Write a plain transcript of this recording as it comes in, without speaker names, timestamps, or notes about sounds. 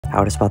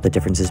How to spot the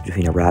differences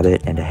between a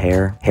rabbit and a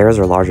hare. Hares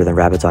are larger than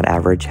rabbits on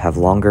average, have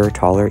longer,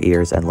 taller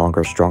ears, and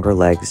longer, stronger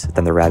legs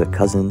than their rabbit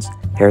cousins.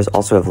 Hares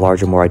also have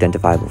larger, more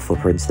identifiable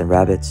footprints than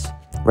rabbits.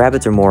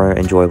 Rabbits are more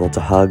enjoyable to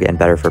hug and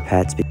better for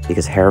pets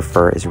because hare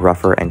fur is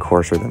rougher and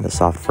coarser than the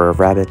soft fur of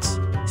rabbits.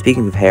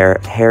 Speaking of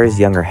hares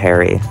young are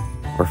hairy,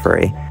 or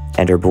furry,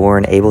 and are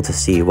born able to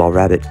see, while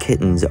rabbit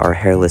kittens are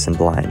hairless and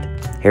blind.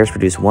 Hares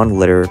produce one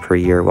litter per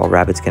year, while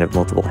rabbits can have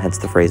multiple, hence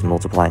the phrase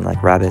multiplying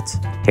like rabbits.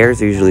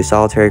 Hares are usually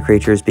solitary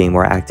creatures, being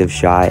more active,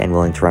 shy, and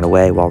willing to run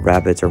away, while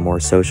rabbits are more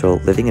social,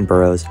 living in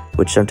burrows,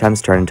 which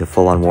sometimes turn into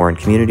full-on warren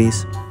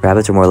communities.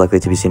 Rabbits are more likely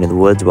to be seen in the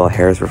woods, while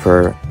hares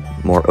prefer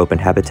more open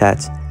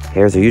habitats.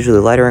 Hares are usually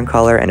lighter in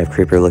color and have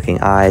creepier looking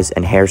eyes,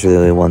 and hares are the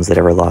only ones that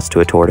ever lost to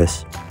a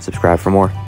tortoise. Subscribe for more.